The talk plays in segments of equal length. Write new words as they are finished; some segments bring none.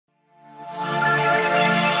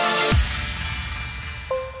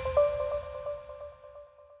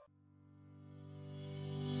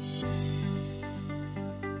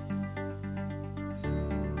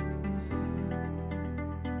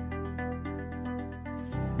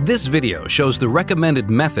This video shows the recommended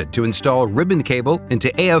method to install ribbon cable into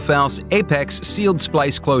AFL's Apex sealed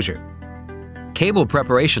splice closure. Cable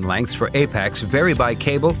preparation lengths for Apex vary by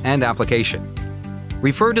cable and application.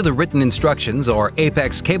 Refer to the written instructions or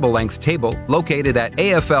Apex cable length table located at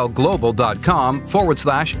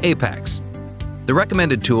aflglobal.com/Apex. The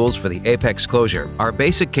recommended tools for the Apex closure are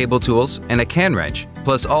basic cable tools and a can wrench,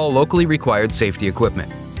 plus all locally required safety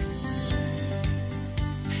equipment.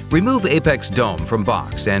 Remove Apex dome from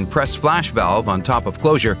box and press flash valve on top of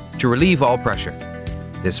closure to relieve all pressure.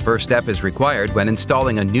 This first step is required when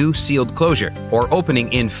installing a new sealed closure or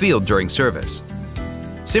opening in field during service.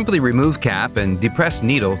 Simply remove cap and depress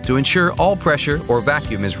needle to ensure all pressure or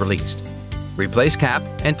vacuum is released. Replace cap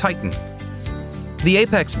and tighten. The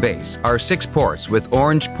Apex base are 6 ports with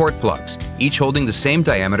orange port plugs, each holding the same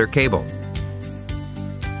diameter cable.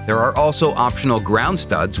 There are also optional ground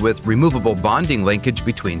studs with removable bonding linkage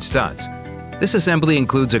between studs. This assembly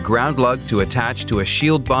includes a ground lug to attach to a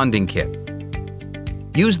shield bonding kit.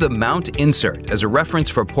 Use the mount insert as a reference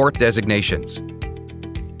for port designations.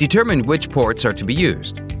 Determine which ports are to be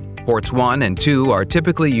used. Ports 1 and 2 are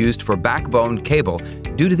typically used for backbone cable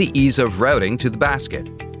due to the ease of routing to the basket.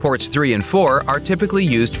 Ports 3 and 4 are typically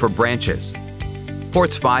used for branches.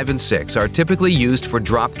 Ports 5 and 6 are typically used for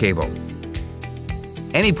drop cable.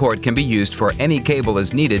 Any port can be used for any cable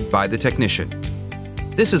as needed by the technician.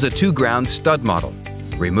 This is a 2-ground stud model.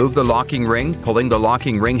 Remove the locking ring, pulling the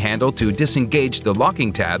locking ring handle to disengage the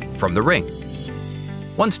locking tab from the ring.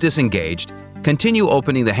 Once disengaged, continue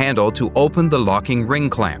opening the handle to open the locking ring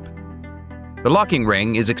clamp. The locking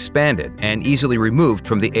ring is expanded and easily removed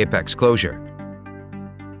from the Apex closure.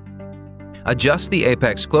 Adjust the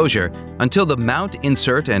Apex closure until the mount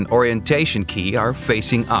insert and orientation key are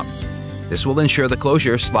facing up. This will ensure the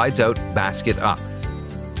closure slides out basket up.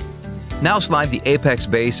 Now slide the Apex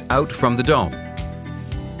base out from the dome.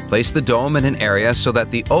 Place the dome in an area so that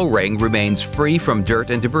the O-ring remains free from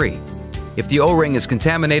dirt and debris. If the O-ring is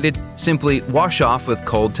contaminated, simply wash off with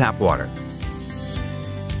cold tap water.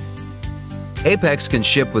 Apex can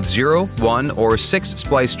ship with 0, 1, or 6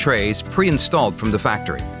 splice trays pre-installed from the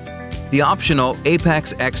factory. The optional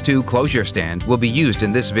Apex X2 closure stand will be used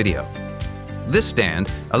in this video. This stand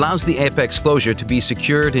allows the Apex closure to be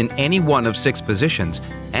secured in any one of 6 positions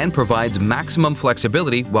and provides maximum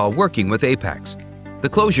flexibility while working with Apex. The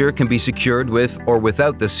closure can be secured with or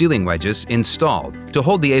without the sealing wedges installed to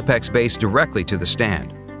hold the Apex base directly to the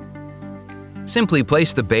stand. Simply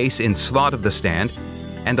place the base in slot of the stand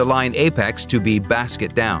and align Apex to be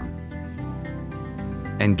basket down.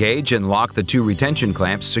 Engage and lock the 2 retention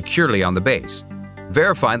clamps securely on the base.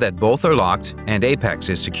 Verify that both are locked and Apex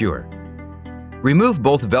is secure. Remove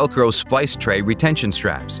both Velcro splice tray retention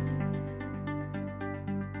straps.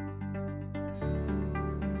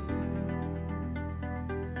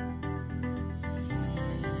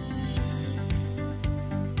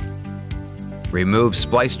 Remove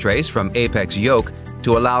splice trays from Apex yoke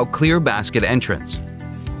to allow clear basket entrance.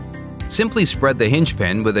 Simply spread the hinge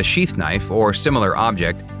pin with a sheath knife or similar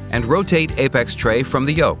object and rotate Apex tray from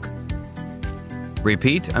the yoke.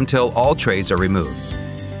 Repeat until all trays are removed.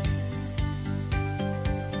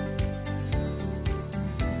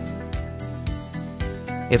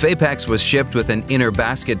 If Apex was shipped with an inner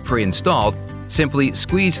basket pre-installed, simply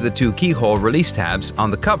squeeze the 2 keyhole release tabs on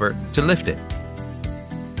the cover to lift it.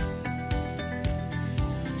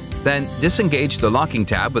 Then disengage the locking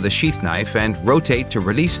tab with a sheath knife and rotate to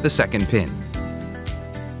release the second pin.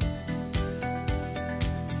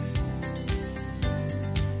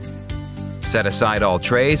 Set aside all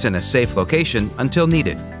trays in a safe location until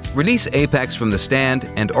needed. Release Apex from the stand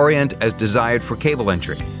and orient as desired for cable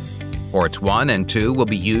entry. Ports 1 and 2 will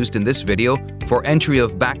be used in this video for entry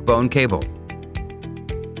of backbone cable.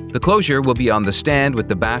 The closure will be on the stand with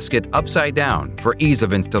the basket upside down for ease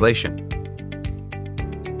of installation.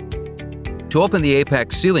 To open the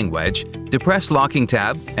Apex sealing wedge, depress locking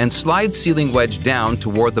tab and slide sealing wedge down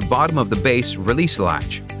toward the bottom of the base release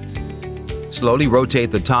latch. Slowly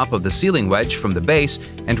rotate the top of the sealing wedge from the base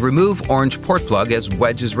and remove orange port plug as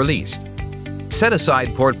wedge is released. Set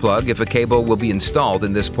aside port plug if a cable will be installed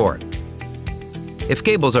in this port. If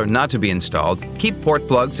cables are not to be installed, keep port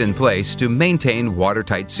plugs in place to maintain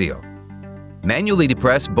watertight seal. Manually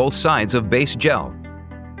depress both sides of base gel.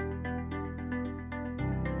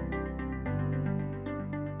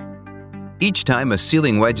 Each time a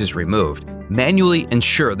sealing wedge is removed, manually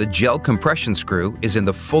ensure the gel compression screw is in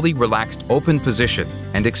the fully relaxed open position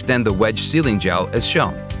and extend the wedge sealing gel as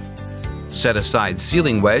shown. Set aside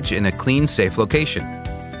sealing wedge in a clean, safe location.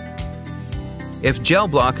 If gel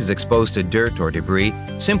block is exposed to dirt or debris,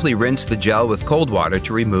 simply rinse the gel with cold water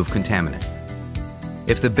to remove contaminant.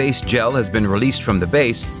 If the base gel has been released from the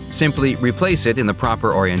base, simply replace it in the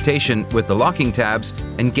proper orientation with the locking tabs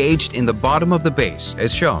engaged in the bottom of the base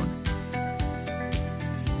as shown.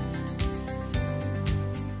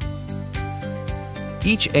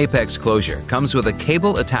 Each Apex closure comes with a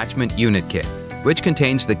cable attachment unit kit, which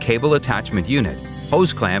contains the cable attachment unit,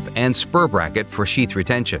 hose clamp, and spur bracket for sheath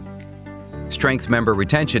retention. Strength member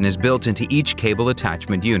retention is built into each cable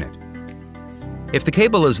attachment unit. If the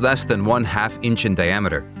cable is less than 1/2 inch in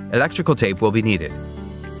diameter, electrical tape will be needed.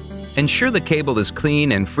 Ensure the cable is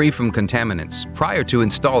clean and free from contaminants prior to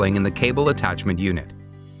installing in the cable attachment unit.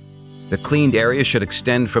 The cleaned area should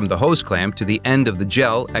extend from the hose clamp to the end of the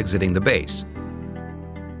gel exiting the base.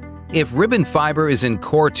 If ribbon fiber is in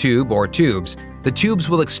core tube or tubes, the tubes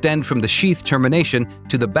will extend from the sheath termination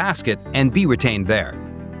to the basket and be retained there.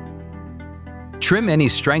 Trim any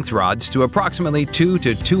strength rods to approximately 2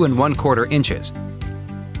 to 2 1/4 inches.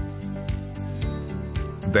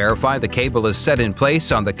 Verify the cable is set in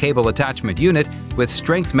place on the cable attachment unit with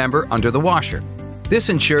strength member under the washer. This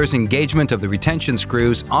ensures engagement of the retention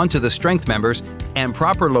screws onto the strength members and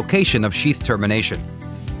proper location of sheath termination.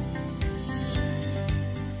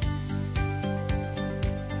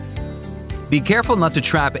 Be careful not to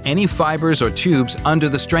trap any fibers or tubes under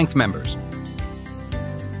the strength members.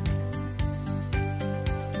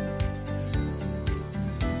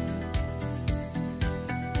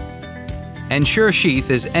 Ensure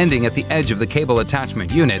sheath is ending at the edge of the cable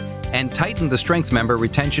attachment unit and tighten the strength member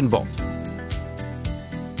retention bolt.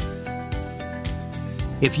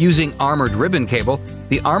 If using armored ribbon cable,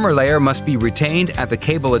 the armor layer must be retained at the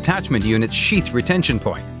cable attachment unit's sheath retention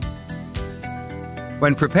point.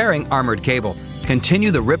 When preparing armored cable,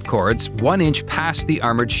 continue the rip cords 1 inch past the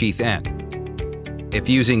armored sheath end. If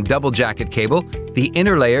using double jacket cable, the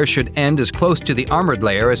inner layer should end as close to the armored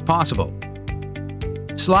layer as possible.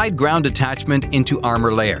 Slide ground attachment into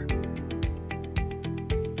armor layer.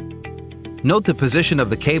 Note the position of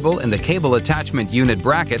the cable in the cable attachment unit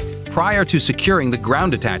bracket prior to securing the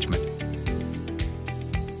ground attachment.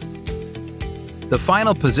 The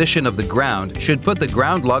final position of the ground should put the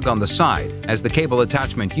ground lug on the side as the cable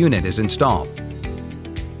attachment unit is installed.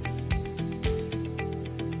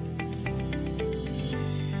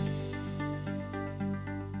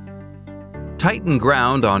 Tighten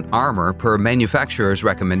ground on armor per manufacturer's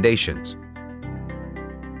recommendations.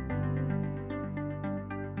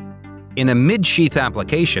 In a mid-sheath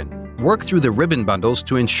application, work through the ribbon bundles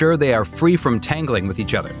to ensure they are free from tangling with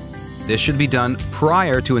each other. This should be done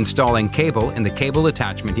prior to installing cable in the cable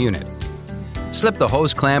attachment unit. Slip the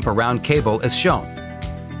hose clamp around cable as shown.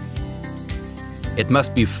 It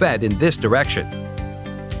must be fed in this direction.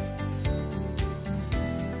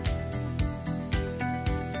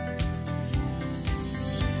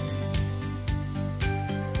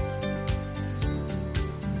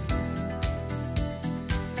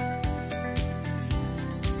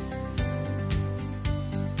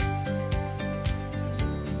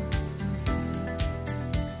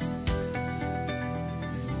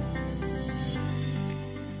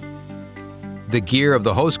 The gear of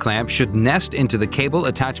the hose clamp should nest into the cable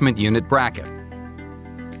attachment unit bracket.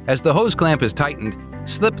 As the hose clamp is tightened,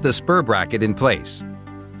 slip the spur bracket in place.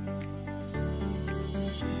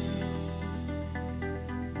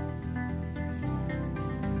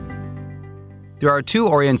 There are 2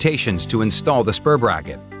 orientations to install the spur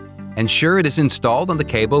bracket. Ensure it is installed on the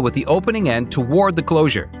cable with the opening end toward the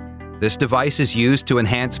closure. This device is used to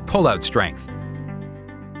enhance pull-out strength.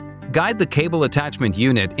 Guide the cable attachment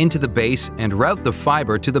unit into the base and route the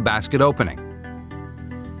fiber to the basket opening.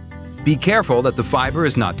 Be careful that the fiber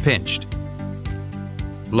is not pinched.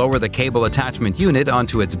 Lower the cable attachment unit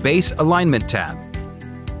onto its base alignment tab.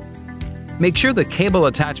 Make sure the cable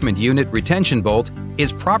attachment unit retention bolt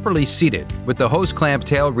is properly seated with the hose clamp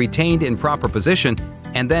tail retained in proper position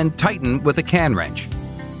and then tighten with a can wrench.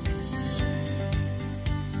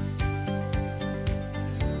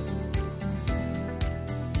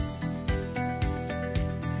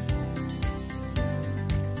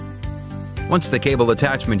 Once the cable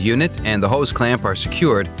attachment unit and the hose clamp are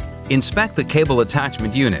secured, inspect the cable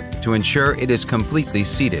attachment unit to ensure it is completely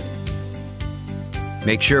seated.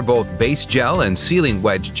 Make sure both base gel and sealing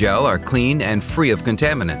wedge gel are clean and free of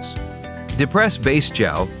contaminants. Depress base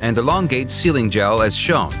gel and elongate sealing gel as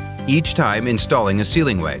shown, each time installing a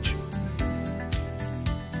sealing wedge.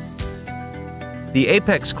 The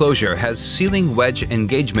Apex closure has sealing wedge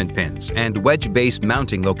engagement pins and wedge base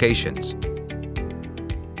mounting locations.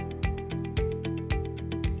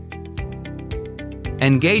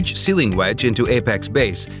 Engage sealing wedge into Apex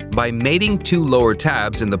base by mating 2 lower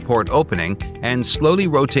tabs in the port opening and slowly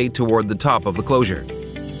rotate toward the top of the closure.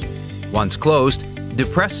 Once closed,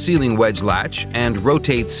 Depress sealing wedge latch and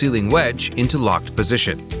rotate sealing wedge into locked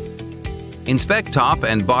position. Inspect top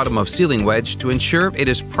and bottom of sealing wedge to ensure it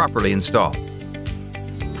is properly installed.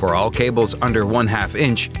 For all cables under 1/2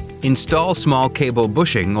 inch, install small cable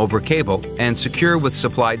bushing over cable and secure with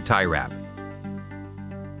supplied tie wrap.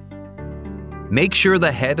 Make sure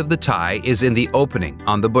the head of the tie is in the opening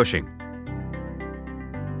on the bushing.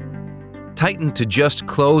 Tighten to just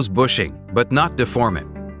close bushing, but not deform it.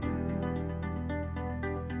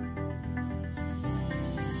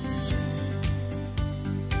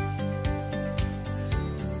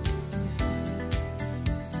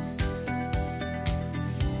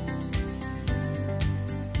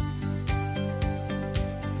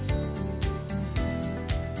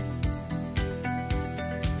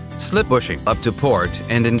 Slip bushing up to port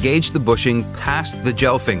and engage the bushing past the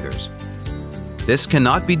gel fingers. This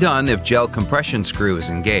cannot be done if gel compression screw is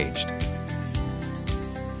engaged.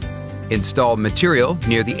 Install material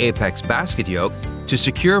near the apex basket yoke to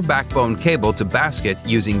secure backbone cable to basket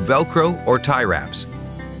using Velcro or tie wraps.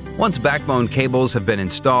 Once backbone cables have been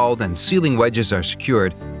installed and sealing wedges are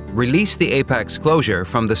secured, release the apex closure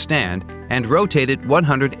from the stand and rotate it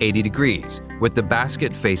 180 degrees with the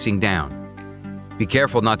basket facing down. Be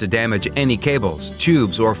careful not to damage any cables,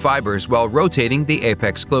 tubes, or fibers while rotating the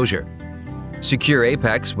apex closure. Secure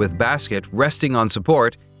apex with basket resting on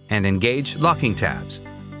support and engage locking tabs.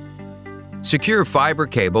 Secure fiber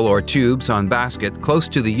cable or tubes on basket close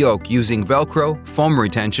to the yoke using Velcro, foam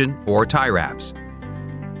retention, or tie wraps.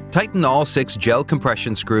 Tighten all 6 gel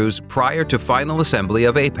compression screws prior to final assembly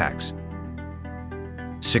of apex.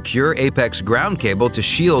 Secure apex ground cable to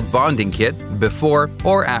shield bonding kit before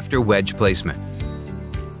or after wedge placement.